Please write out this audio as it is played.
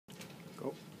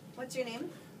What's your name?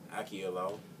 Akin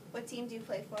Alo, What team do you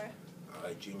play for?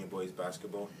 junior boys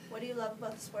basketball. What do you love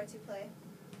about the sports you play?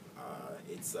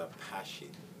 It's a passion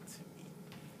to me.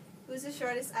 Who's the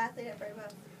shortest athlete at Bravo?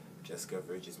 Jessica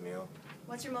Virgis Male,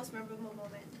 What's your most memorable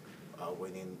moment?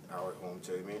 winning our home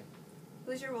tournament.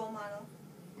 Who's your role model?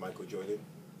 Michael Jordan.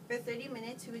 For 30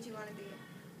 minutes, who would you want to be?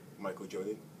 Michael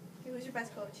Jordan. Who's your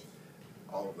best coach?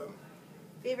 All of them.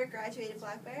 Favorite graduated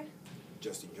Black Bear?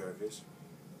 Justin Jarvis.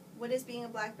 What does being a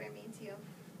Black Bear mean to you?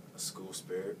 A school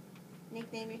spirit.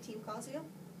 Nickname your team calls you?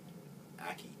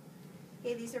 Aki.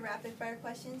 Okay, these are rapid fire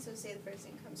questions, so say the first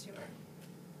thing comes to your mind.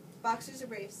 Boxers or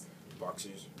Briefs?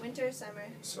 Boxers. Winter or summer?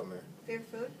 Summer. Favorite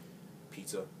food?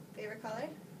 Pizza. Favorite color?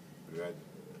 Red.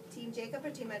 Team Jacob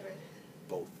or Team Edward?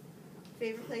 Both.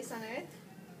 Favorite place on earth?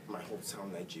 My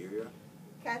hometown, Nigeria.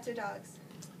 Cats or dogs?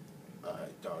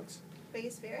 Dogs.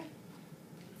 Biggest fear?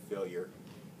 Failure.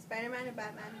 Spider-Man or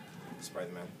Batman?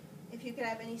 Spider-Man. If you could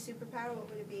have any superpower, what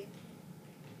would it be?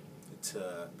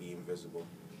 To be invisible.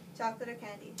 Chocolate or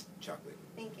candy? Chocolate.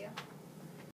 Thank you.